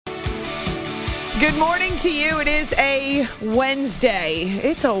Good morning to you. It is a Wednesday.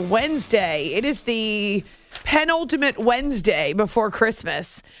 It's a Wednesday. It is the penultimate Wednesday before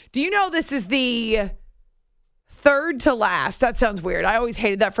Christmas. Do you know this is the third to last? That sounds weird. I always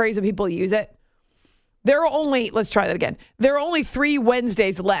hated that phrase when people use it. Let's try that again. There are only 3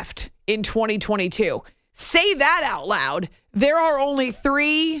 Wednesdays left in 2022. Say that out loud. There are only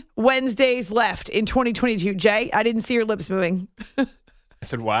 3 Wednesdays left in 2022. Jay, I didn't see your lips moving. I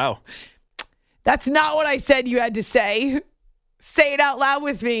said, wow. That's not what I said you had to say. Say it out loud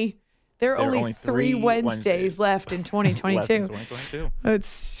with me. There are only 3 Wednesdays left in 2022.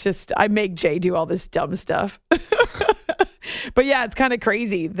 It's just, I make Jay do all this dumb stuff. But yeah, it's kind of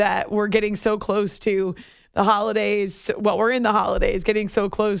crazy that we're getting so close to the holidays. Well, we're in the holidays, getting so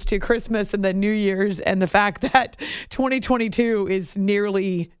close to Christmas and then New Year's, and the fact that 2022 is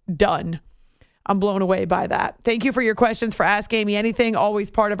nearly done. I'm blown away by that. Thank you for your questions, for Ask Amy Anything,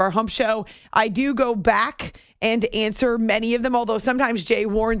 always part of our Hump Show. I do go back and answer many of them, although sometimes Jay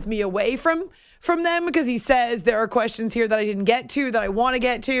warns me away from them because he says there are questions here that I didn't get to that I want to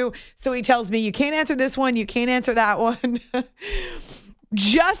get to. So he tells me, you can't answer this one, you can't answer that one.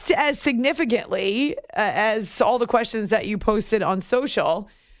 Just as significantly as all the questions that you posted on social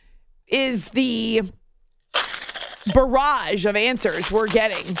is the barrage of answers we're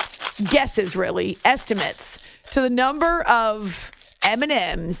getting. Guesses, really, estimates to the number of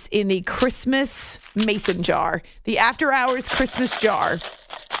M&Ms in the Christmas mason jar, the after hours Christmas jar.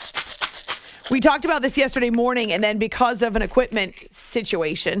 We talked about this yesterday morning, and then because of an equipment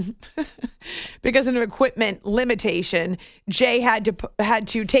situation, because of an equipment limitation, Jay had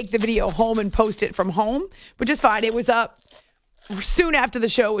to take the video home and post it from home, which is fine. It was up soon after the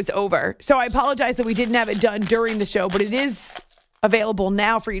show was over. So I apologize that we didn't have it done during the show, but it is available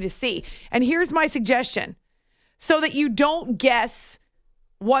now for you to see. And here's my suggestion. So that you don't guess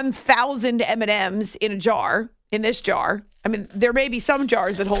 1,000 M&Ms in a jar, in this jar. I mean, there may be some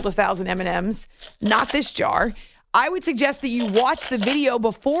jars that hold 1,000 M&Ms, not this jar. I would suggest that you watch the video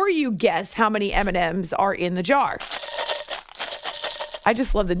before you guess how many M&Ms are in the jar. I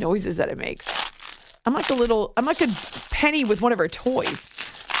just love the noises that it makes. I'm like a Penny with one of her toys.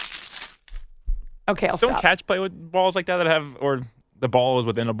 Okay, I'll stop. Don't cats play with balls like that have, or the ball is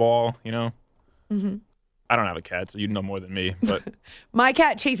within a ball, you know? Mm-hmm. I don't have a cat, so you know more than me. But my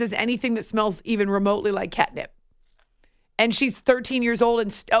cat chases anything that smells even remotely like catnip. And she's 13 years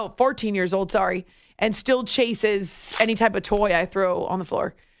old 14 years old, sorry, and still chases any type of toy I throw on the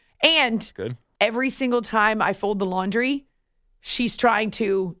floor. And good. Every single time I fold the laundry, she's trying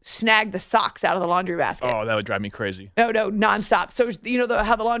to snag the socks out of the laundry basket. Oh, that would drive me crazy. No, nonstop. So, you know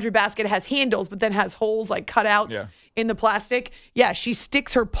how the laundry basket has handles, but then has holes like cutouts in the plastic? Yeah, she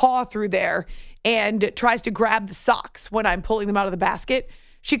sticks her paw through there and tries to grab the socks when I'm pulling them out of the basket.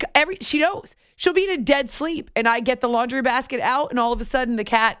 She knows. She'll be in a dead sleep, and I get the laundry basket out, and all of a sudden the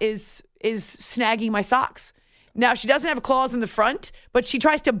cat is snagging my socks. Now, she doesn't have claws in the front, but she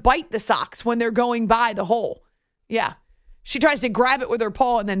tries to bite the socks when they're going by the hole. Yeah. She tries to grab it with her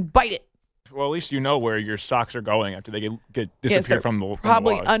paw and then bite it. Well, at least you know where your socks are going after they disappear from the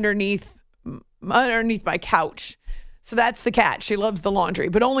probably log. underneath my couch. So that's the cat. She loves the laundry,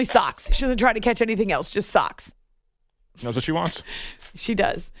 but only socks. She doesn't try to catch anything else, just socks. Knows what she wants. She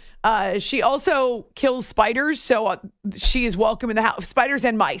does. She also kills spiders, so she is welcome in the house. Spiders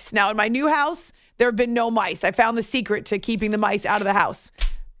and mice. Now, in my new house, there have been no mice. I found the secret to keeping the mice out of the house.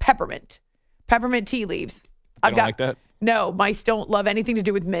 Peppermint tea leaves. I don't like that. No, mice don't love anything to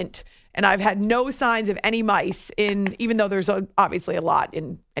do with mint. And I've had no signs of any mice even though there's obviously a lot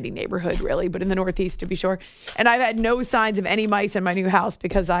in any neighborhood, really, but in the Northeast, to be sure. And I've had no signs of any mice in my new house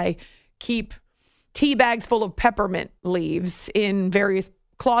because I keep tea bags full of peppermint leaves in various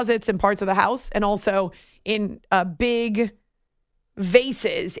closets and parts of the house, and also in big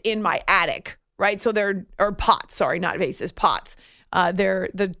vases in my attic, right? So pots, sorry, not vases, pots.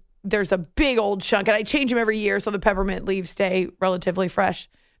 There's a big old chunk, and I change them every year so the peppermint leaves stay relatively fresh.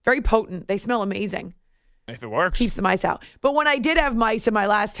 Very potent. They smell amazing. If it works. Keeps the mice out. But when I did have mice in my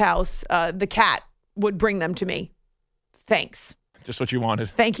last house, the cat would bring them to me. Thanks. Just what you wanted.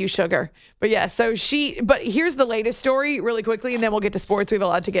 Thank you, sugar. But yeah, but here's the latest story really quickly, and then we'll get to sports. We have a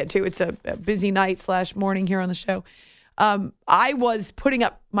lot to get to. It's a busy night / morning here on the show. I was putting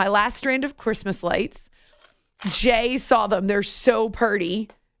up my last strand of Christmas lights. Jay saw them. They're so purty.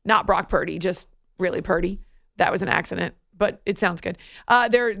 Not Brock Purdy, just really purty. That was an accident, but it sounds good.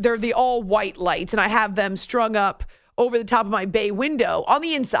 They're the all white lights, and I have them strung up over the top of my bay window on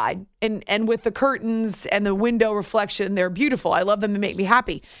the inside, and with the curtains and the window reflection, they're beautiful. I love them. They make me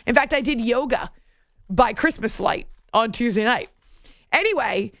happy. In fact, I did yoga by Christmas light on Tuesday night.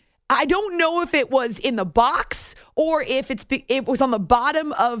 Anyway, I don't know if it was in the box or if it was on the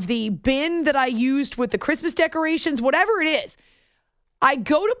bottom of the bin that I used with the Christmas decorations, whatever it is. I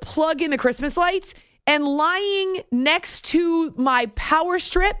go to plug in the Christmas lights, and lying next to my power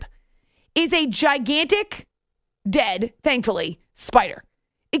strip is a gigantic, dead, thankfully, spider.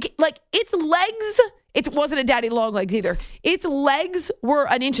 Its legs, it wasn't a daddy long legs either. Its legs were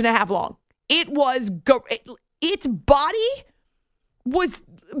 1.5 inches long. Its body was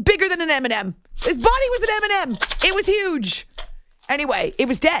bigger than an M&M. His body was an M&M. It was huge. Anyway, it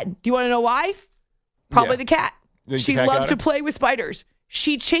was dead. Do you want to know why? Probably the cat. She loves to play with spiders.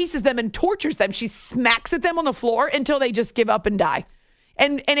 She chases them and tortures them. She smacks at them on the floor until they just give up and die.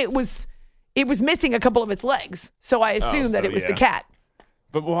 And it was missing a couple of its legs. So I assume that it was the cat.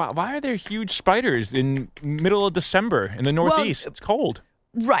 But why are there huge spiders in middle of December in the Northeast? It's cold.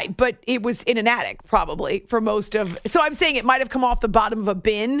 Right, but it was in an attic probably for most of. So I'm saying it might have come off the bottom of a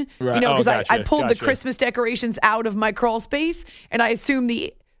bin, right. Because I pulled the Christmas decorations out of my crawl space, and I assume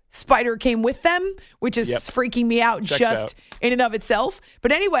the spider came with them, which is freaking me out in and of itself.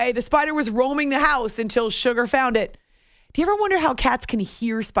 But anyway, the spider was roaming the house until Sugar found it. Do you ever wonder how cats can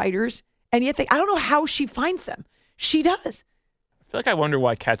hear spiders? And yet I don't know how she finds them. She does. I feel like I wonder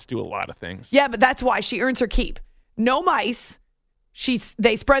why cats do a lot of things. Yeah, but that's why she earns her keep. No mice.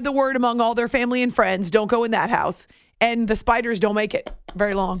 They spread the word among all their family and friends. Don't go in that house. And the spiders don't make it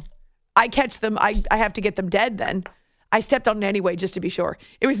very long. I catch them. I have to get them dead then. I stepped on it anyway, just to be sure.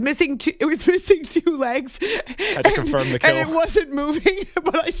 It was missing two legs. Had to confirm the kill. And it wasn't moving,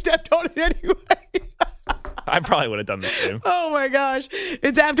 but I stepped on it anyway. I probably would have done the same. Oh, my gosh.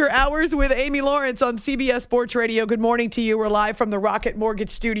 It's After Hours with Amy Lawrence on CBS Sports Radio. Good morning to you. We're live from the Rocket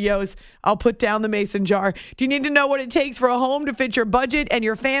Mortgage Studios. I'll put down the mason jar. Do you need to know what it takes for a home to fit your budget and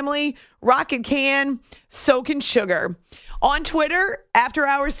your family? Rocket can, so can Sugar. On Twitter, After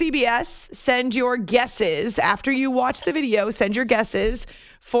Hours CBS, send your guesses. After you watch the video, send your guesses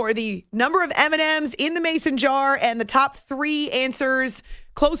for the number of M&Ms in the mason jar, and the top 3 answers,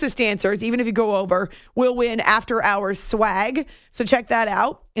 closest answers, even if you go over, will win After Hours swag. So check that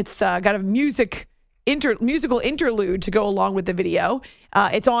out. It's got a musical interlude to go along with the video.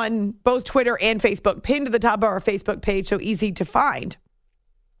 It's on both Twitter and Facebook, pinned to the top of our Facebook page, so easy to find.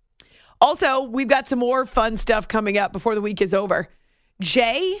 Also, we've got some more fun stuff coming up before the week is over.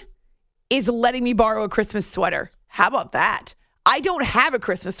 Jay is letting me borrow a Christmas sweater. How about that? I don't have a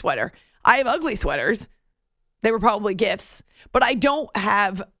Christmas sweater. I have ugly sweaters. They were probably gifts. But I don't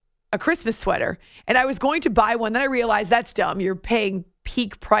have a Christmas sweater. And I was going to buy one. Then I realized that's dumb. You're paying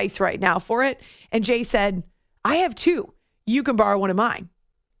peak price right now for it. And Jay said, I have 2. You can borrow one of mine.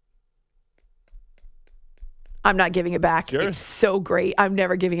 I'm not giving it back. It's so great. I'm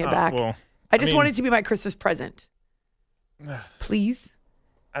never giving it back. Well, I just want it to be my Christmas present. Please?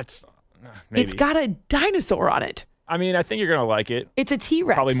 That's maybe. It's got a dinosaur on it. I mean, I think you're going to like it. It's a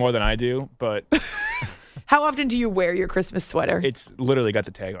T-Rex. Probably more than I do, but... How often do you wear your Christmas sweater? It's literally got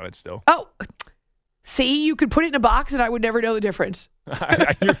the tag on it still. Oh, see, you could put it in a box and I would never know the difference.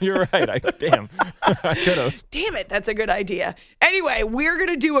 You're right. Damn. I could have. Damn it. That's a good idea. Anyway, we're going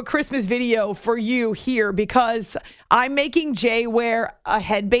to do a Christmas video for you here because I'm making Jay wear a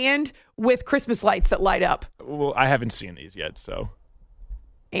headband with Christmas lights that light up. Well, I haven't seen these yet, so.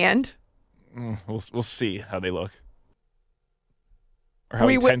 And? We'll see how they look.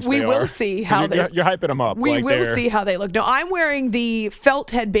 We will see how you're hyping them up. We will see how they look. No, I'm wearing the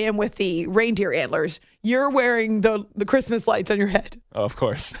felt headband with the reindeer antlers. You're wearing the Christmas lights on your head. Oh, of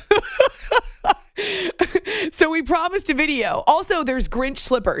course. So we promised a video. Also, there's Grinch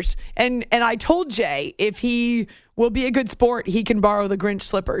slippers. And I told Jay if he will be a good sport, he can borrow the Grinch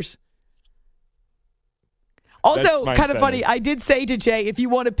slippers. Also, kind of funny, I did say to Jay, if you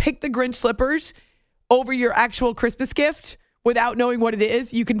want to pick the Grinch slippers over your actual Christmas gift, without knowing what it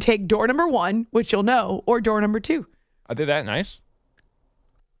is, you can take door number 1, which you'll know, or door number 2. Are they that nice?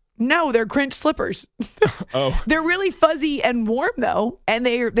 No, they're Grinch slippers. Oh. They're really fuzzy and warm, though, and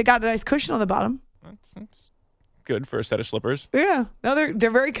they got a nice cushion on the bottom. That's good for a set of slippers. Yeah. No, they're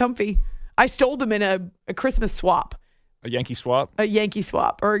very comfy. I stole them in a Christmas swap. A Yankee swap? A Yankee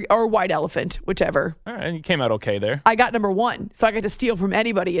swap, or White Elephant, whichever. All right, and you came out okay there. I got number 1, so I got to steal from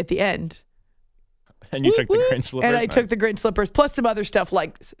anybody at the end. And you took the Grinch slippers? And I took the Grinch slippers, plus some other stuff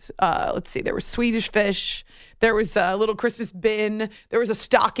like, let's see, there was Swedish fish. There was a little Christmas bin. There was a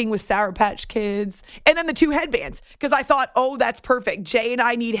stocking with Sour Patch Kids. And then the 2 headbands, because I thought, oh, that's perfect. Jay and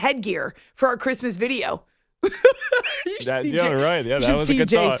I need headgear for our Christmas video. Right. Yeah, that was a good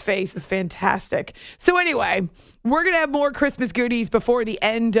Jay's thought. face is fantastic. So anyway, we're going to have more Christmas goodies before the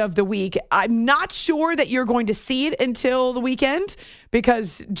end of the week. I'm not sure that you're going to see it until the weekend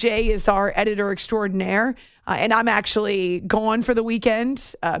because Jay is our editor extraordinaire. And I'm actually gone for the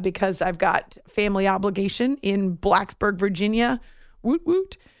weekend because I've got family obligation in Blacksburg, Virginia. Woot,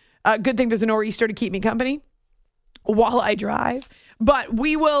 woot. Good thing there's a nor'easter to keep me company while I drive. But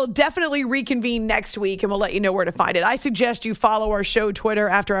we will definitely reconvene next week, and we'll let you know where to find it. I suggest you follow our show Twitter,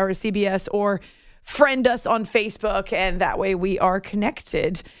 After Hours CBS, or friend us on Facebook, and that way we are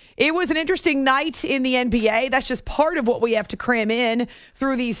connected. It was an interesting night in the NBA. That's just part of what we have to cram in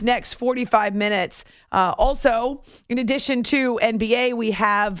through these next 45 minutes. Also, in addition to NBA, we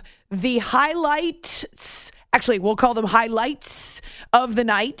have the highlights. Actually, we'll call them highlights of the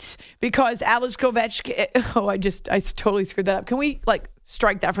night because Alex Ovechkin. Oh, I totally screwed that up. Can we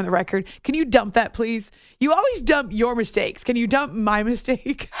strike that from the record? Can you dump that, please? You always dump your mistakes. Can you dump my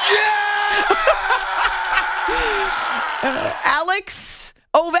mistake? Yeah! Alex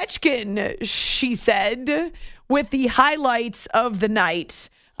Ovechkin, she said, with the highlights of the night.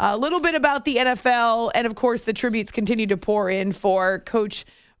 A little bit about the NFL, and of course, the tributes continue to pour in for Coach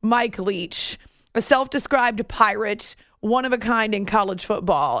Mike Leach. A self-described pirate, one of a kind in college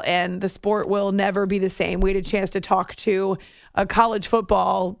football, and the sport will never be the same. We had a chance to talk to a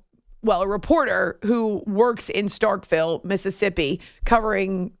reporter who works in Starkville, Mississippi,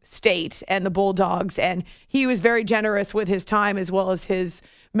 covering state and the Bulldogs, and he was very generous with his time as well as his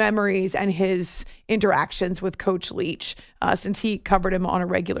memories and his interactions with Coach Leach since he covered him on a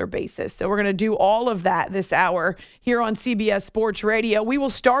regular basis. So we're going to do all of that this hour here on CBS Sports Radio. We will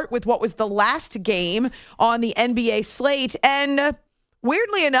start with what was the last game on the NBA slate. And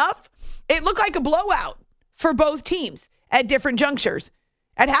weirdly enough, it looked like a blowout for both teams at different junctures.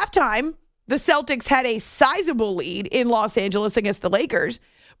 At halftime, the Celtics had a sizable lead in Los Angeles against the Lakers.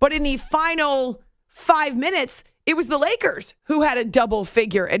 But in the final 5 minutes, it was the Lakers who had a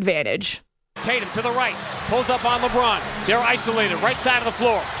double-figure advantage. Tatum to the right, pulls up on LeBron. They're isolated, right side of the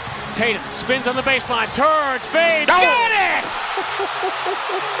floor. Tatum spins on the baseline, turns, fades, got it!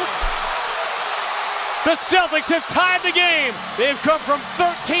 The Celtics have tied the game. They've come from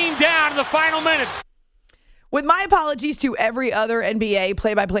 13 down in the final minutes. With my apologies to every other NBA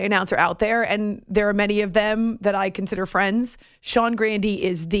play-by-play announcer out there, and there are many of them that I consider friends, Sean Grande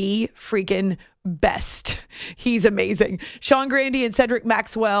is the freaking best. He's amazing. Sean Grande and Cedric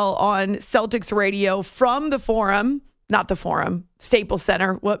Maxwell on Celtics Radio from the Forum. Not the Forum, Staples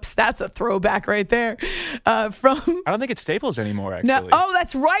Center. Whoops, that's a throwback right there. I don't think it's Staples anymore, actually. No, oh,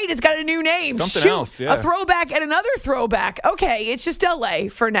 that's right. It's got a new name. Something else, yeah. A throwback and another throwback. Okay, it's just LA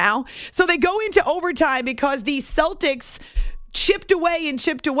for now. So they go into overtime because the Celtics chipped away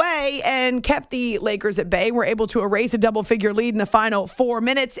and kept the Lakers at bay. Were able to erase a double-figure lead in the final 4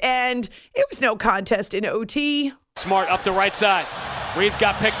 minutes, and it was no contest in OT. Smart up the right side. Reeves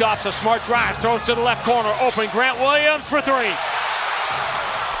got picked off, so Smart drives, throws to the left corner, open. Grant Williams for three.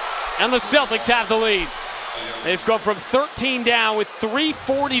 And the Celtics have the lead. They've gone from 13 down with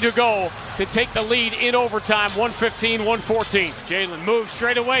 3:40 to go to take the lead in overtime, 115-114. Jalen moves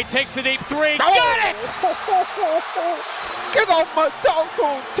straight away, takes a deep three. Got it! Get off my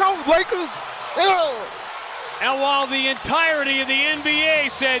doggone toe, Lakers! Ugh. And while the entirety of the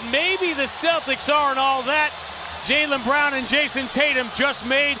NBA said maybe the Celtics aren't all that, Jaylen Brown and Jason Tatum just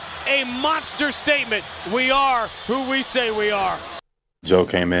made a monster statement. We are who we say we are. Joe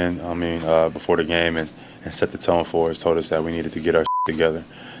came in, before the game and set the tone for us, told us that we needed to get our together.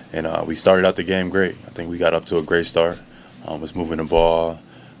 And we started out the game great. I think we got up to a great start. Was moving the ball.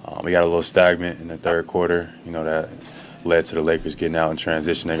 We got a little stagnant in the third quarter, that led to the Lakers getting out in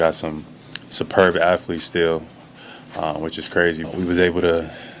transition. They got some superb athletes still, which is crazy. We was able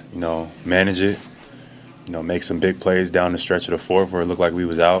to, manage it. Make some big plays down the stretch of the fourth where it looked like we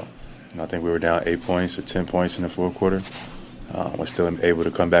was out. I think we were down 8 points or 10 points in the fourth quarter. We're still able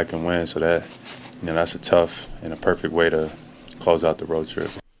to come back and win. So that, that's a tough and a perfect way to close out the road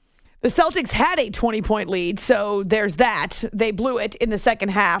trip. The Celtics had a 20-point lead, so there's that. They blew it in the second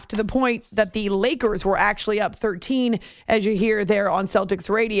half to the point that the Lakers were actually up 13, as you hear there on Celtics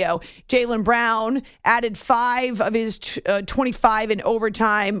Radio. Jaylen Brown added 5 of his 25 in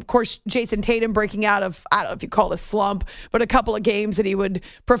overtime. Of course, Jason Tatum breaking out of, I don't know if you call it a slump, but a couple of games that he would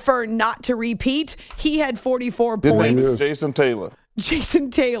prefer not to repeat. He had 44 points. Name is Jason Taylor. Jason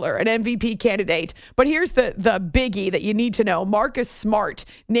Taylor, an MVP candidate. But here's the biggie that you need to know. Marcus Smart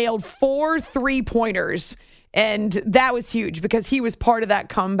nailed 4 3-pointers And that was huge because he was part of that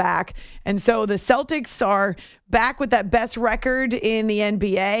comeback. And so the Celtics are back with that best record in the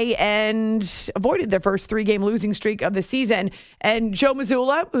NBA and avoided their first 3-game losing streak of the season. And Joe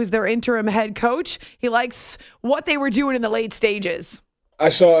Mazzulla, who's their interim head coach, he likes what they were doing in the late stages. I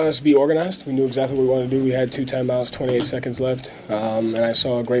saw us be organized. We knew exactly what we wanted to do. We had 2 timeouts, 28 seconds left. And I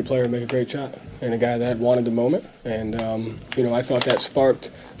saw a great player make a great shot and a guy that wanted the moment. And, I thought that sparked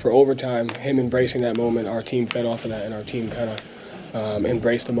for overtime, him embracing that moment. Our team fed off of that, and our team kind of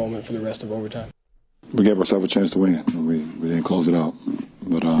embraced the moment for the rest of overtime. We gave ourselves a chance to win. We didn't close it out.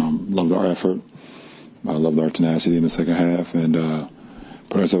 But loved our effort. I loved our tenacity in the second half and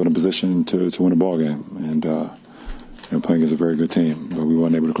put ourselves in a position to win a ball game. And, playing against a very good team, but we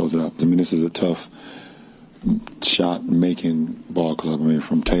weren't able to close it out. I mean, this is a tough shot-making ball club. I mean,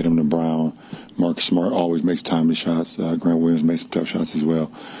 from Tatum to Brown, Marcus Smart always makes timely shots. Grant Williams makes some tough shots as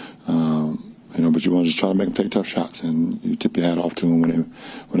well. But you want to just try to make them take tough shots, and you tip your hat off to them when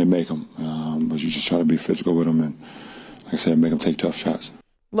they make them. But you just try to be physical with them and, like I said, make them take tough shots.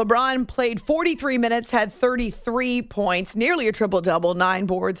 LeBron played 43 minutes, had 33 points, nearly a triple-double, 9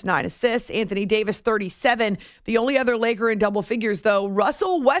 boards, 9 assists. Anthony Davis, 37. The only other Laker in double figures, though,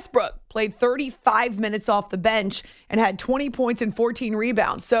 Russell Westbrook played 35 minutes off the bench and had 20 points and 14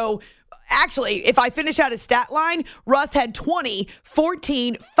 rebounds. So, actually, if I finish out his stat line, Russ had 20,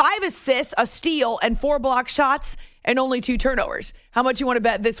 14, 5 assists, a steal, and 4 block shots, and only 2 turnovers. How much you want to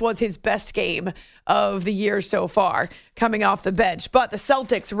bet this was his best game of the year so far, coming off the bench? But the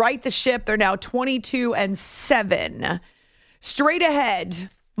Celtics right the ship. They're now 22-7. Straight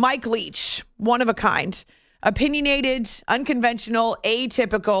ahead, Mike Leach, one of a kind. Opinionated, unconventional,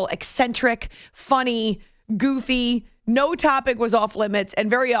 atypical, eccentric, funny, goofy. No topic was off limits,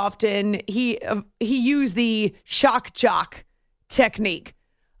 and very often he used the shock jock technique.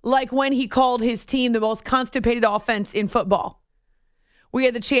 Like when he called his team the most constipated offense in football. We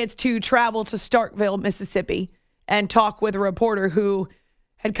had the chance to travel to Starkville, Mississippi, and talk with a reporter who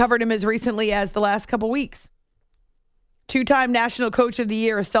had covered him as recently as the last couple weeks. 2-time National Coach of the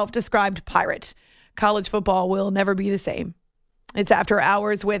Year, a self-described pirate. College football will never be the same. It's After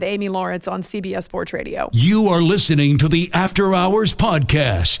Hours with Amy Lawrence on CBS Sports Radio. You are listening to the After Hours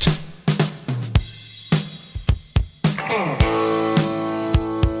podcast.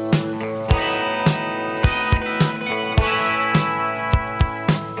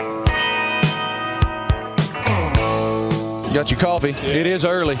 Got your coffee. Yeah. It is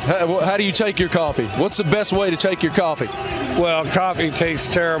early. How do you take your coffee? What's the best way to take your coffee? Well, coffee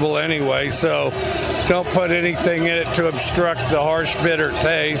tastes terrible anyway, so don't put anything in it to obstruct the harsh, bitter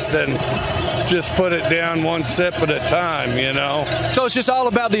taste, and just put it down one sip at a time, So it's just all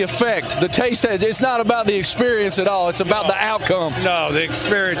about the effect, the taste. It's not about the experience at all. It's about the outcome. No, the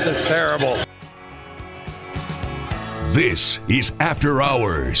experience is terrible. This is After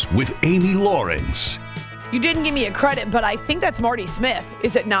Hours with Amy Lawrence. You didn't give me a credit, but I think that's Marty Smith.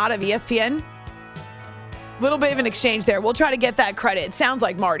 Is it not, of ESPN? Little bit of an exchange there. We'll try to get that credit. It sounds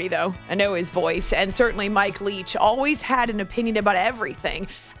like Marty, though. I know his voice. And certainly Mike Leach always had an opinion about everything.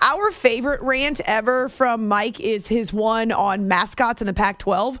 Our favorite rant ever from Mike is his one on mascots in the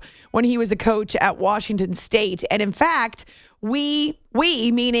Pac-12 when he was a coach at Washington State. And in fact, we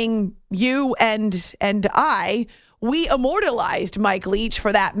meaning you and I, we immortalized Mike Leach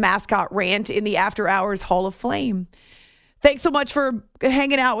for that mascot rant in the After Hours Hall of Fame. Thanks so much for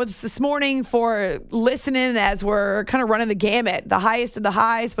hanging out with us this morning, for listening as we're kind of running the gamut, the highest of the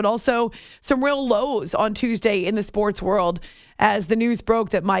highs, but also some real lows on Tuesday in the sports world as the news broke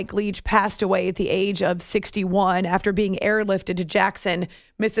that Mike Leach passed away at the age of 61 after being airlifted to Jackson,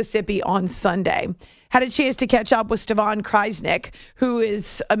 Mississippi on Sunday. Had a chance to catch up with Stevan Kreisnick, who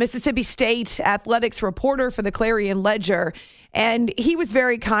is a Mississippi State athletics reporter for the Clarion Ledger. And he was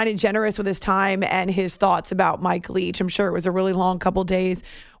very kind and generous with his time and his thoughts about Mike Leach. I'm sure it was a really long couple days.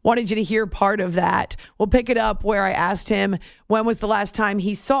 Wanted you to hear part of that. We'll pick it up where I asked him when was the last time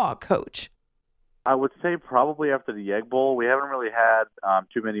he saw a coach. I would say probably after the Egg Bowl. We haven't really had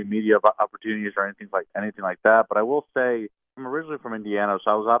too many media opportunities or anything like that. But I will say I'm originally from Indiana,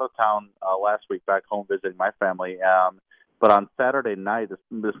 so I was out of town last week back home visiting my family. But on Saturday night,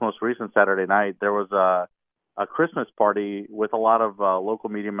 this most recent Saturday night, there was a Christmas party with a lot of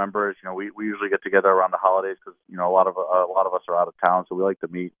local media members. We usually get together around the holidays because a lot of us are out of town, so we like to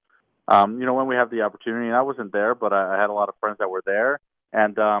meet. When we have the opportunity. And I wasn't there, but I had a lot of friends that were there.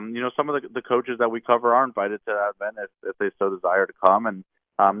 And some of the coaches that we cover are invited to that event if they so desire to come. And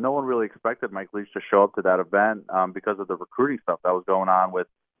no one really expected Mike Leach to show up to that event because of the recruiting stuff that was going on with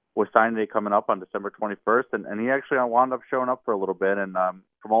signing day coming up on December 21st. And he actually wound up showing up for a little bit. And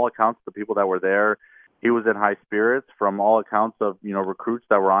from all accounts, the people that were there, he was in high spirits. From all accounts of, recruits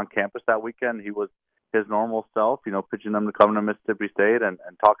that were on campus that weekend, he was his normal self, pitching them to come to Mississippi State and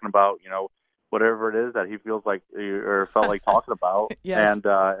talking about, whatever it is that he feels like or felt like talking about. Yes.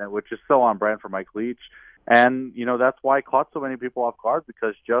 And which is so on brand for Mike Leach. And, that's why it caught so many people off guard,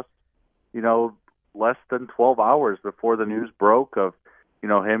 because just, less than 12 hours before the news broke of,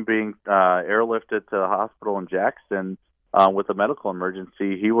 him being airlifted to the hospital in Jackson with a medical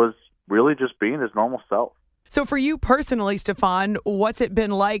emergency, he was really just being his normal self. So for you personally, Stephon, what's it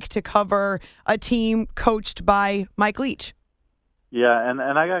been like to cover a team coached by Mike Leach? Yeah, and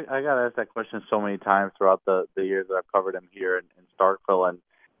I got asked that question so many times throughout the years that I've covered him here in Starkville, and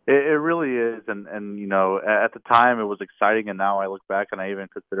it really is. And at the time it was exciting, and now I look back and I even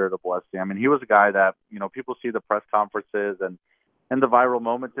consider it a blessing. I mean, he was a guy that, people see the press conferences and the viral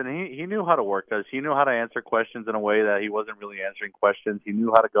moments, and he knew how to work us. He knew how to answer questions in a way that he wasn't really answering questions. He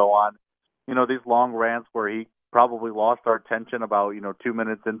knew how to go on, these long rants where he probably lost our attention about, 2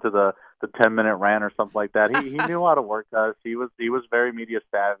 minutes into the 10-minute rant or something like that. He knew how to work us. He was very media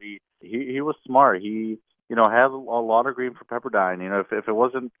savvy. He was smart. He, had a lot of green for Pepperdine. If it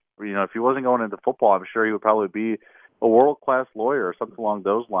wasn't, if he wasn't going into football, I'm sure he would probably be a world-class lawyer or something along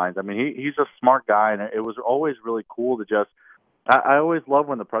those lines. I mean, he's a smart guy, and it was always really cool to just, I always loved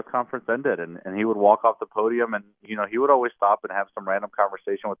when the press conference ended and he would walk off the podium and, he would always stop and have some random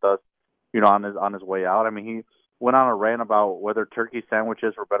conversation with us, on his way out. I mean, he went on a rant about whether turkey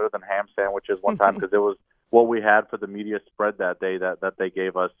sandwiches were better than ham sandwiches one time because it was what we had for the media spread that day that they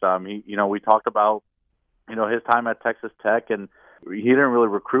gave us. We talked about, his time at Texas Tech, and he didn't really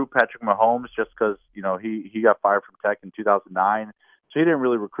recruit Patrick Mahomes just because, he got fired from Tech in 2009. So he didn't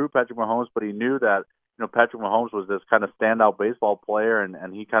really recruit Patrick Mahomes, but he knew that, Patrick Mahomes was this kind of standout baseball player,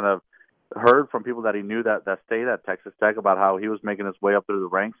 and he kind of heard from people that he knew that stayed at Texas Tech about how he was making his way up through the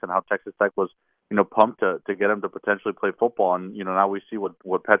ranks and how Texas Tech was, pumped to get him to potentially play football. And, now we see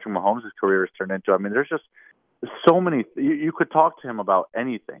what Patrick Mahomes' career has turned into. I mean, there's just so many, you could talk to him about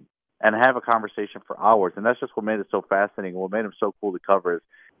anything and have a conversation for hours. And that's just what made it so fascinating. What made him so cool to cover is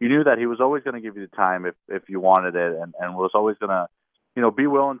you knew that he was always going to give you the time if you wanted it, and was always going to, be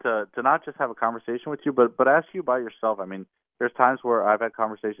willing to not just have a conversation with you, but ask you about yourself. I mean, there's times where I've had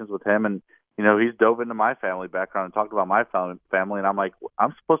conversations with him and, he's dove into my family background and talked about my family. And I'm like,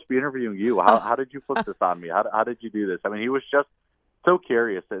 I'm supposed to be interviewing you. How did you flip this on me? How did you do this? I mean, he was just so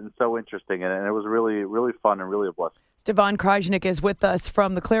curious and so interesting. And it was really, really fun and really a blessing. Stephon Krajnik is with us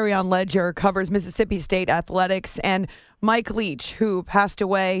from the Clarion Ledger, covers Mississippi State athletics, and Mike Leach, who passed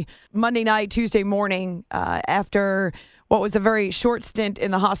away Monday night, Tuesday morning, after what was a very short stint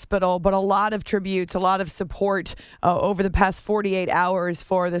in the hospital, but a lot of tributes, a lot of support over the past 48 hours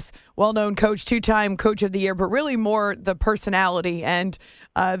for this well-known coach, two-time Coach of the Year, but really more the personality and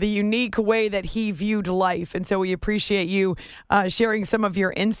the unique way that he viewed life. And so we appreciate you sharing some of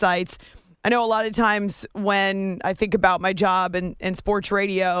your insights. I know a lot of times when I think about my job in sports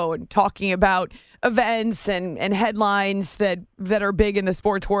radio and talking about events and headlines that are big in the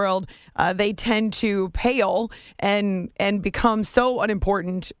sports world, they tend to pale and become so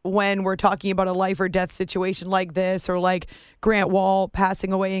unimportant when we're talking about a life or death situation like this, or like Grant Wahl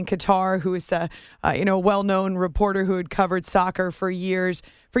passing away in Qatar, who is a well-known reporter who had covered soccer for years.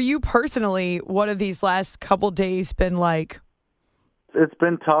 For you personally, what have these last couple days been like? It's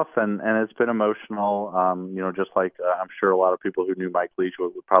been tough and it's been emotional. Just like I'm sure a lot of people who knew Mike Leach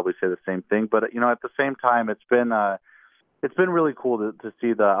would probably say the same thing. But at the same time, it's been really cool to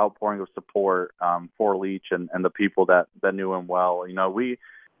see the outpouring of support for Leach and the people that knew him well.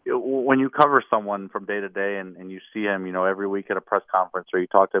 When you cover someone from day to day and you see him, every week at a press conference, or you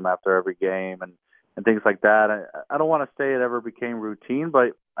talk to him after every game and things like that. I don't want to say it ever became routine,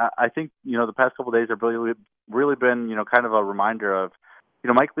 but I think, the past couple of days have really been, kind of a reminder of,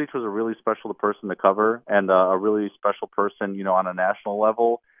 Mike Leach was a really special person to cover and a really special person, on a national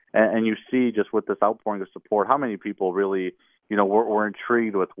level. And you see just with this outpouring of support, how many people really, were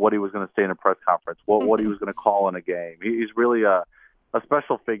intrigued with what he was going to say in a press conference, what he was going to call in a game. He's really a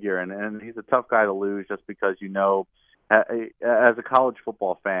special figure, and he's a tough guy to lose just because, as a college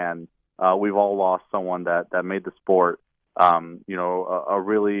football fan, we've all lost someone that made the sport, a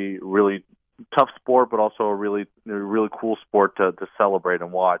really, really tough sport, but also a really cool sport to celebrate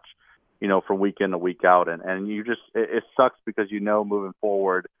and watch, from week in to week out. And you just, it sucks because, moving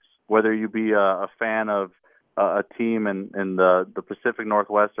forward, whether you be a fan of a team in the Pacific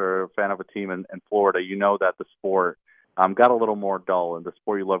Northwest or a fan of a team in Florida, that the sport got a little more dull, and the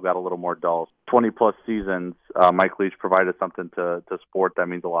sport you love got a little more dull. 20-plus seasons, Mike Leach provided something to sport that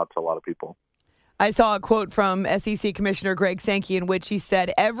means a lot to a lot of people. I saw a quote from SEC Commissioner Greg Sankey in which he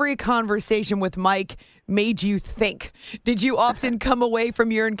said, every conversation with Mike made you think. Did you often come away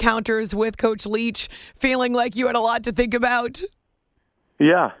from your encounters with Coach Leach feeling like you had a lot to think about?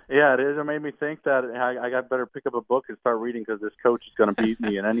 Yeah, it is. It made me think that I got better pick up a book and start reading because this coach is going to beat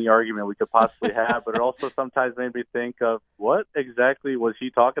me in any argument we could possibly have. But it also sometimes made me think of what exactly was he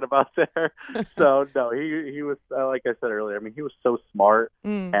talking about there. So no, he was like I said earlier. I mean, he was so smart.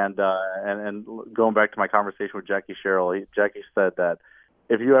 And going back to my conversation with Jackie Sherrill, Jackie said that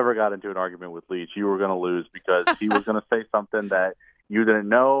if you ever got into an argument with Leach, you were going to lose because he was going to say something that you didn't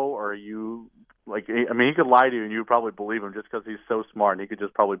know or you. He could lie to you and you would probably believe him just because he's so smart and he could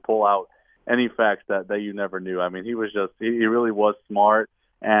just probably pull out any facts that you never knew. I mean, he really was smart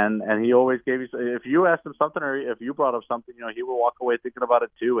and he always gave you, if you asked him something or if you brought up something, he would walk away thinking about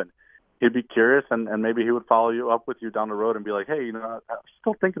it too. And he'd be curious and maybe he would follow you up with you down the road and be like, hey, I'm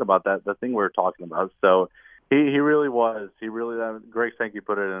still thinking about the thing we were talking about. So he really was. Greg Sankey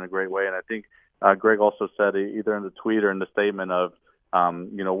put it in a great way. And I think Greg also said either in the tweet or in the statement of,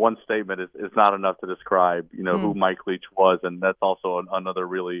 one statement is not enough to describe, who Mike Leach was, and that's also another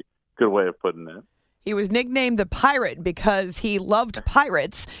really good way of putting it. He was nicknamed the Pirate because he loved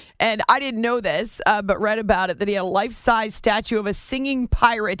pirates, and I didn't know this, but read about it, that he had a life-size statue of a singing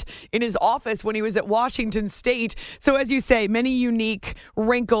pirate in his office when he was at Washington State. So as you say, many unique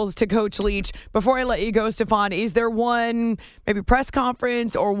wrinkles to Coach Leach. Before I let you go, Stefan, is there one maybe press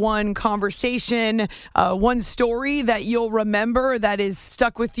conference or one conversation, one story that you'll remember that is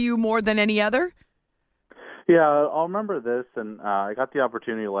stuck with you more than any other? Yeah, I'll remember this, and I got the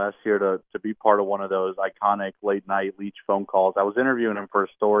opportunity last year to be part of one of those iconic late-night Leach phone calls. I was interviewing him for a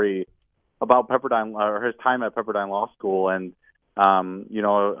story about Pepperdine or his time at Pepperdine Law School, and I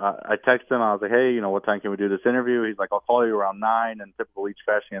texted him. I was like, hey, what time can we do this interview? He's like, I'll call you around 9, and typical Leach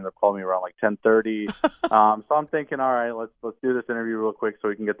fashion, he ended up calling me around like 10:30. So I'm thinking, all right, let's do this interview real quick so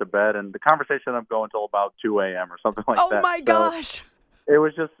we can get to bed. And the conversation ended up going until about 2 a.m. or something like that. Oh my gosh. It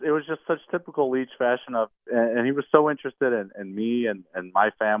was just such typical Leach fashion and he was so interested in me and my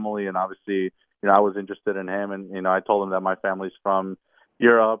family, and obviously, I was interested in him, and I told him that my family's from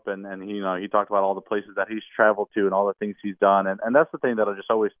Europe, and he talked about all the places that he's traveled to and all the things he's done, and that's the thing that'll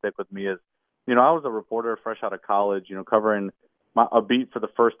just always stick with me is, I was a reporter fresh out of college, covering a beat for the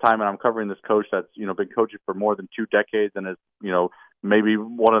first time, and I'm covering this coach that's been coaching for more than 2 decades and is maybe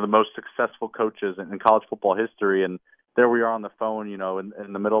one of the most successful coaches in college football history, and there we are on the phone,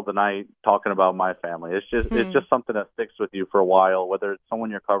 in the middle of the night talking about my family. It's just something that sticks with you for a while, whether it's someone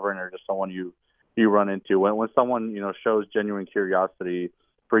you're covering or just someone you run into. When someone, shows genuine curiosity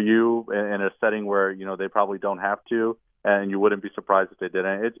for you in a setting where, they probably don't have to, and you wouldn't be surprised if they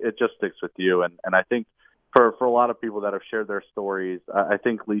didn't, it just sticks with you. And I think for a lot of people that have shared their stories, I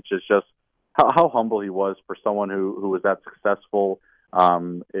think Leach is just how humble he was for someone who was that successful.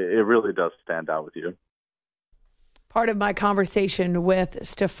 It really does stand out with you. Part of my conversation with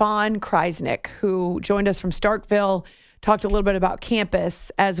Stefan Kreisnick, who joined us from Starkville, talked a little bit about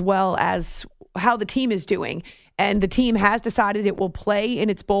campus as well as how the team is doing. And the team has decided it will play in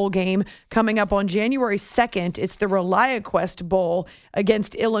its bowl game coming up on January 2nd. It's the ReliaQuest Bowl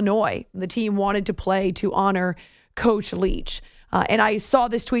against Illinois. The team wanted to play to honor Coach Leach. And I saw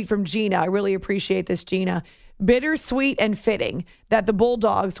this tweet from Gina. I really appreciate this, Gina. Bittersweet and fitting that the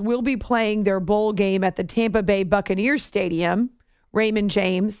Bulldogs will be playing their bowl game at the Tampa Bay Buccaneers Stadium, Raymond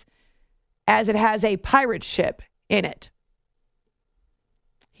James, as it has a pirate ship in it.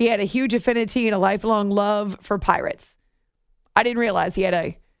 He had a huge affinity and a lifelong love for pirates. I didn't realize he had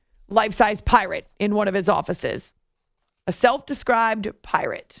a life-size pirate in one of his offices. A self-described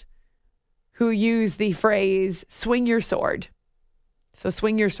pirate who used the phrase, swing your sword. So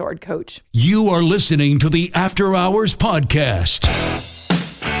swing your sword, Coach. You are listening to the After Hours Podcast.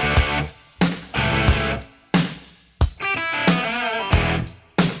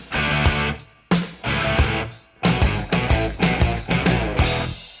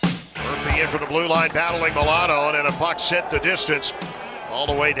 Murphy in from the blue line, battling Milano, and then a puck sent the distance all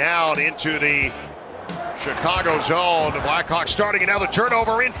the way down into the Chicago zone. The Blackhawks starting another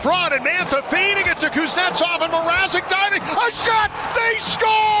turnover in front, and Mantha feeding it to Kuznetsov, and Mrazek diving. A shot! They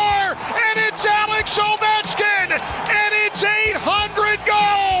score! And it's Alex Ovechkin! And it's 800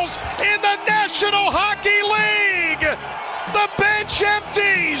 goals in the National Hockey League! The bench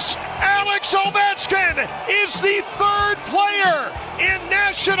empties! Alex Ovechkin is the 3rd player in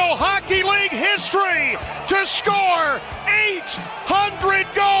National Hockey League history to score 800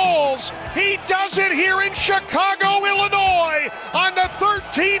 goals. He does it here in Chicago, Illinois on the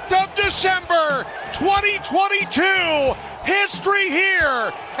 13th of December, 2022. History here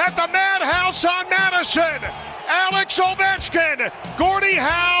at the Madhouse on Madison. Alex Ovechkin, Gordie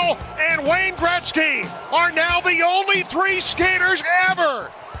Howe, and Wayne Gretzky are now the only 3 skaters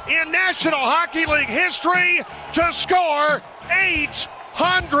ever in National Hockey League history to score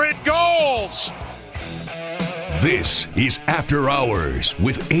 800 goals. This is After Hours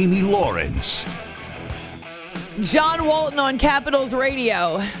with Amy Lawrence. John Walton on Capitals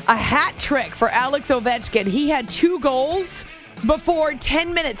Radio. A hat trick for Alex Ovechkin. He had 2 goals before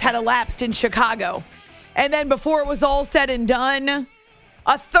 10 minutes had elapsed in Chicago. And then before it was all said and done,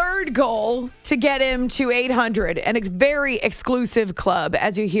 a 3rd goal to get him to 800, and a very exclusive club,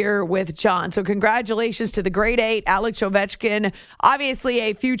 as you hear with John. So congratulations to the Great 8, Alex Ovechkin, obviously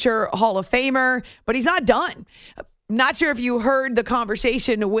a future Hall of Famer, but he's not done. Not sure if you heard the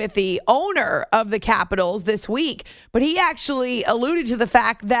conversation with the owner of the Capitals this week, but he actually alluded to the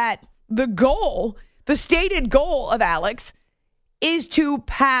fact that the stated goal of Alex is to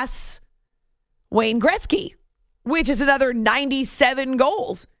pass Wayne Gretzky, which is another 97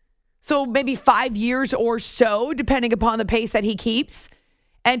 goals. So maybe 5 years or so, depending upon the pace that he keeps.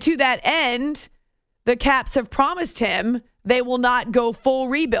 And to that end, the Caps have promised him they will not go full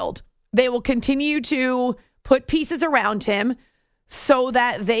rebuild. They will continue to put pieces around him so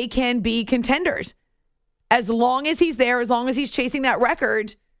that they can be contenders. As long as he's there, as long as he's chasing that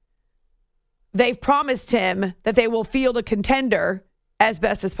record, they've promised him that they will field a contender as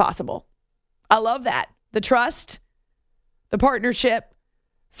best as possible. I love that. The trust, the partnership,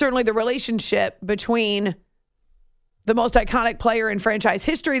 certainly the relationship between the most iconic player in franchise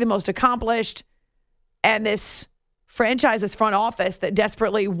history, the most accomplished, and this franchise's front office that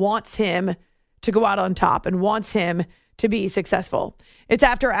desperately wants him to go out on top and wants him to be successful. It's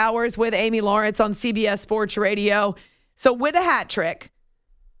After Hours with Amy Lawrence on CBS Sports Radio. So with a hat trick,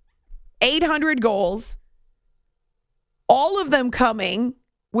 800 goals, all of them coming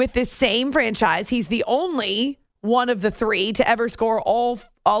with this same franchise. He's the only one of the 3 to ever score all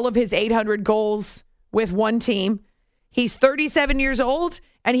of his 800 goals with one team. He's 37 years old,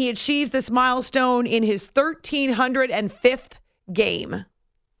 and he achieves this milestone in his 1,305th game.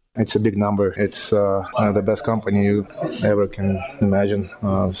 It's a big number. It's one of the best company you ever can imagine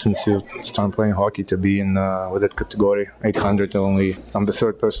since you start playing hockey to be in with that category. 800 only. I'm the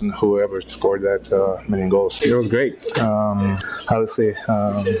 3rd person who ever scored that many goals. It was great. Obviously,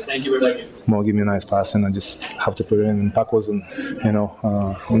 Mo gave me a nice pass and I just have to put it in. And puck wasn't, in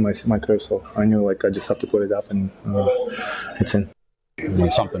my curve, so I knew I just have to put it up and it's in.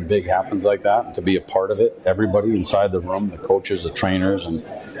 When something big happens like that, to be a part of it, everybody inside the room, the coaches, the trainers, and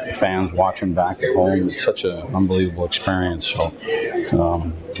the fans watching back at home, it's such an unbelievable experience. So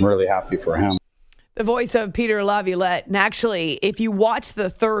I'm really happy for him. The voice of Peter Laviolette. And actually, if you watch the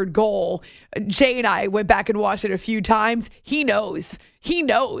 3rd goal, Jay and I went back and watched it a few times. He knows.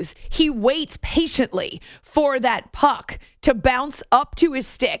 He waits patiently for that puck to bounce up to his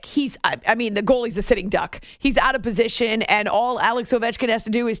stick. The goalie's a sitting duck. He's out of position, and all Alex Ovechkin has to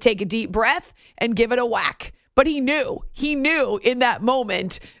do is take a deep breath and give it a whack. But he knew in that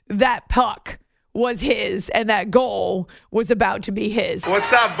moment that puck was his and that goal was about to be his.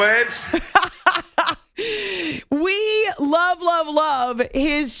 What's up, babes? We love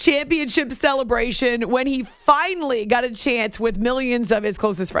his championship celebration when he finally got a chance with millions of his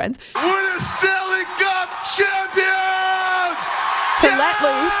closest friends. We're the Stanley Cup champions! To let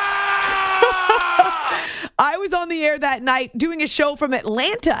loose. I was on the air that night doing a show from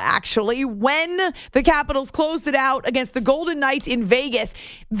Atlanta, actually, when the Capitals closed it out against the Golden Knights in Vegas.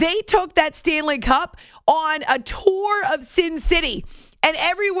 They took that Stanley Cup on a tour of Sin City. And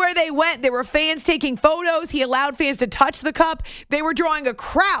everywhere they went, there were fans taking photos. He allowed fans to touch the cup. They were drawing a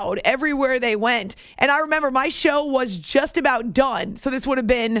crowd everywhere they went. And I remember my show was just about done. So this would have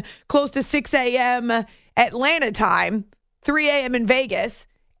been close to 6 a.m. Atlanta time, 3 a.m. in Vegas.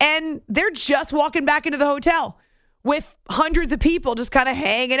 And they're just walking back into the hotel with hundreds of people just kind of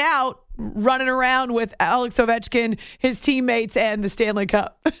hanging out, running around with Alex Ovechkin, his teammates, and the Stanley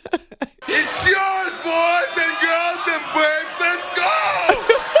Cup. It's yours, boys and girls and babes. Let's go!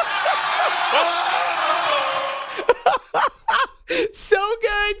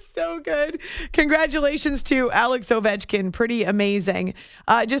 So good. Congratulations to Alex Ovechkin. Pretty amazing.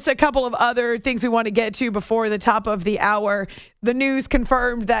 Just a couple of other things we want to get to before the top of the hour. The news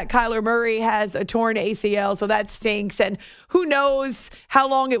confirmed that Kyler Murray has a torn ACL, so that stinks. And who knows how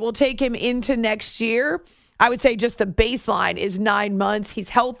long it will take him into next year. I would say just the baseline is 9 months. He's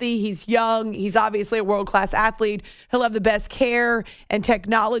healthy. He's young. He's obviously a world-class athlete. He'll have the best care and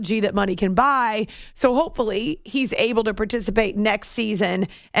technology that money can buy. So hopefully he's able to participate next season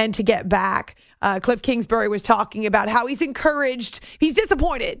and to get back. Cliff Kingsbury was talking about how he's encouraged. He's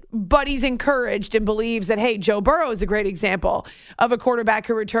disappointed, but he's encouraged and believes that, hey, Joe Burrow is a great example of a quarterback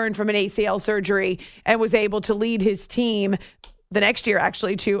who returned from an ACL surgery and was able to lead his team the next year,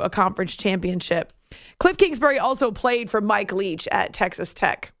 actually, to a conference championship. Cliff Kingsbury also played for Mike Leach at Texas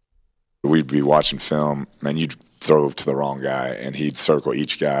Tech. We'd be watching film, and you'd throw to the wrong guy, and he'd circle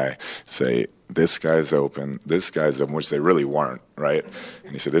each guy, say, this guy's open, which they really weren't, right?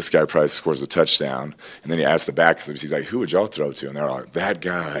 And he said, this guy probably scores a touchdown. And then he asked the backs, he's like, who would y'all throw to? And they're like, that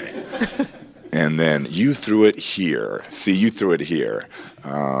guy. And then you threw it here. See, you threw it here.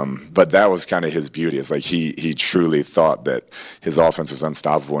 But that was kind of his beauty. It's like he truly thought that his offense was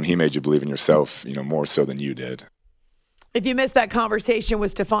unstoppable, and he made you believe in yourself, more so than you did. If you missed that conversation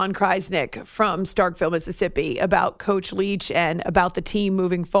with Stefan Kreisnick from Starkville, Mississippi, about Coach Leach and about the team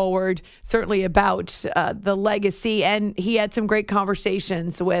moving forward, certainly about the legacy. And he had some great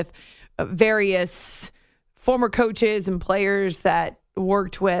conversations with various former coaches and players that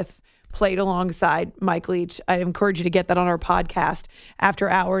played alongside Mike Leach. I encourage you to get that on our podcast, After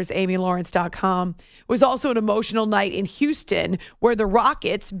Hours, AmyLawrence.com. It was also an emotional night in Houston where the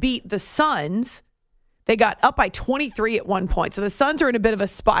Rockets beat the Suns. They got up by 23 at one point. So the Suns are in a bit of a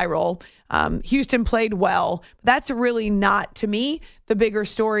spiral. Houston played well. That's really not, to me, the bigger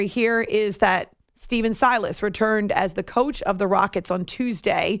story here is that Stephen Silas returned as the coach of the Rockets on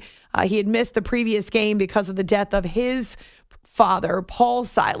Tuesday. He had missed the previous game because of the death of his father, Paul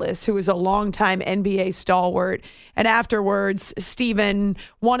Silas, who was a longtime NBA stalwart. And afterwards, Stephen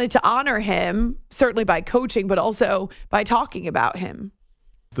wanted to honor him, certainly by coaching, but also by talking about him.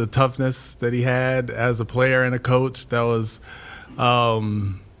 The toughness that he had as a player and a coach, that was,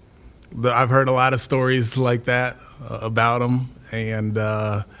 I've heard a lot of stories like that about him, and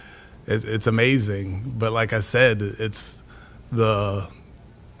it's amazing. But like I said, it's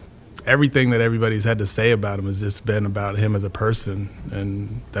everything that everybody's had to say about him has just been about him as a person,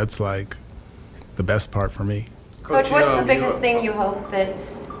 and that's like the best part for me. Coach, what's the biggest thing you hope that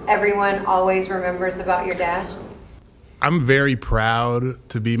everyone always remembers about your dad? I'm very proud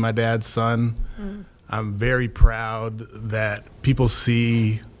to be my dad's son. I'm very proud that people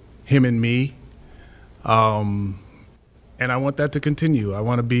see him in me. And I want that to continue. I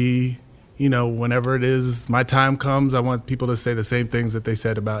want to be, whenever it is my time comes, I want people to say the same things that they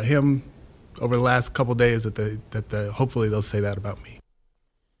said about him over the last couple of days, hopefully they'll say that about me.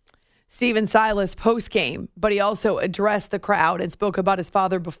 Stephen Silas post-game, but he also addressed the crowd and spoke about his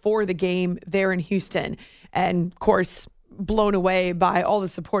father before the game there in Houston. And, of course, blown away by all the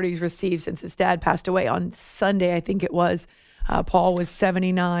support he's received since his dad passed away on Sunday, I think it was. Paul was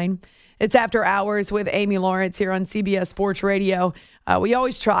 79. It's After Hours with Amy Lawrence here on CBS Sports Radio. We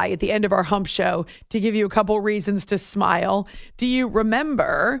always try at the end of our hump show to give you a couple reasons to smile. Do you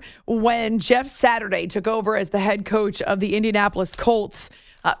remember when Jeff Saturday took over as the head coach of the Indianapolis Colts?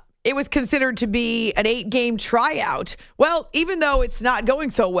 It was considered to be an 8-game tryout. Well, even though it's not going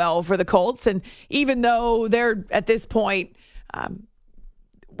so well for the Colts, and even though they're at this point,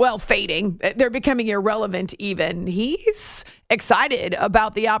 fading, they're becoming irrelevant even, he's excited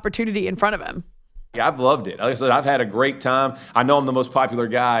about the opportunity in front of him. Yeah, I've loved it. Like I said, I've had a great time. I know I'm the most popular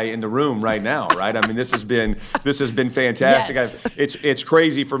guy in the room right now, right? I mean, this has been fantastic. Yes. It's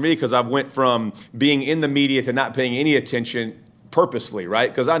crazy for me because I've went from being in the media to not paying any attention purposefully,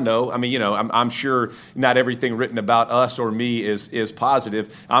 right? Because I know, I'm sure not everything written about us or me is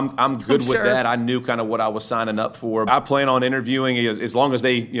positive. I'm good with that. I knew kind of what I was signing up for. I plan on interviewing as long as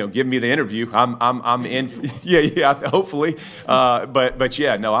they, give me the interview. I'm in. Yeah, hopefully.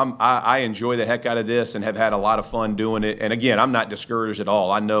 I enjoy the heck out of this and have had a lot of fun doing it. And again, I'm not discouraged at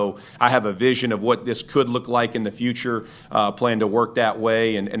all. I know I have a vision of what this could look like in the future. Plan to work that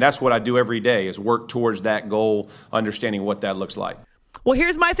way, and that's what I do every day is work towards that goal, understanding what that looks like. Well,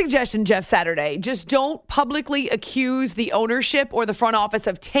 here's my suggestion, Jeff Saturday. Just don't publicly accuse the ownership or the front office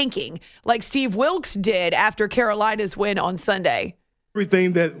of tanking like Steve Wilks did after Carolina's win on Sunday.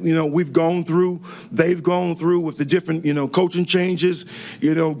 Everything that, we've gone through, they've gone through with the different, coaching changes,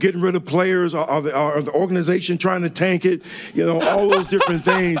 getting rid of players, or the organization trying to tank it, all those different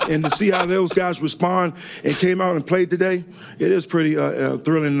things. And to see how those guys respond and came out and played today, it is pretty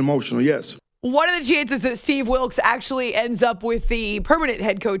thrilling and emotional, yes. What are the chances that Steve Wilks actually ends up with the permanent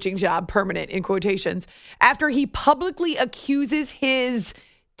head coaching job, permanent in quotations, after he publicly accuses his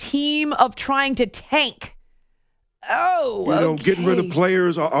team of trying to tank? Oh, You know, getting rid of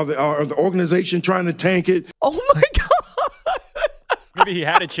players or the organization trying to tank it. Oh, my God. Maybe he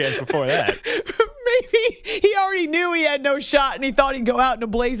had a chance before that. Maybe he already knew he had no shot and he thought he'd go out in a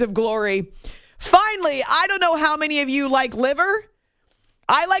blaze of glory. Finally, I don't know how many of you like liver.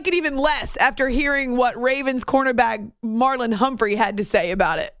 I like it even less after hearing what Ravens cornerback Marlon Humphrey had to say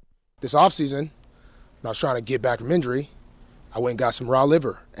about it. This offseason, when I was trying to get back from injury, I went and got some raw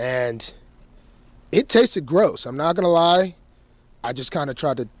liver, and it tasted gross. I'm not going to lie. I just kind of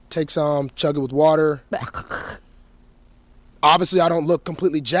tried to take some, chug it with water. Obviously, I don't look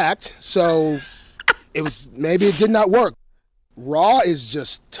completely jacked, so maybe it did not work. Raw is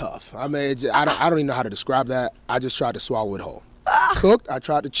just tough. I mean, I don't even know how to describe that. I just tried to swallow it whole. Cooked, I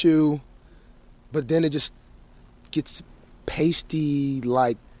tried to chew, but then it just gets pasty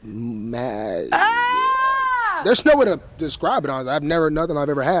like mad. There's no way to describe it, honestly. Nothing I've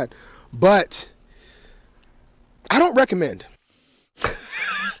ever had. But I don't recommend.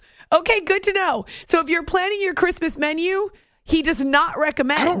 Okay, good to know. So if you're planning your Christmas menu, he does not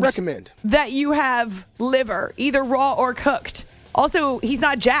recommend. I don't recommend that you have liver, either raw or cooked. Also, he's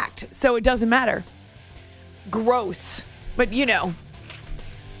not jacked, so it doesn't matter. Gross. But, I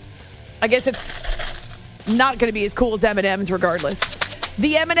guess it's not going to be as cool as M&M's regardless.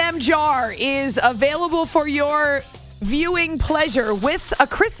 The M&M jar is available for your viewing pleasure with a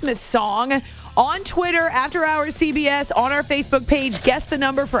Christmas song on Twitter, After Hours CBS, on our Facebook page. Guess the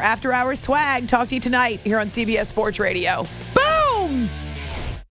number for After Hours swag. Talk to you tonight here on CBS Sports Radio.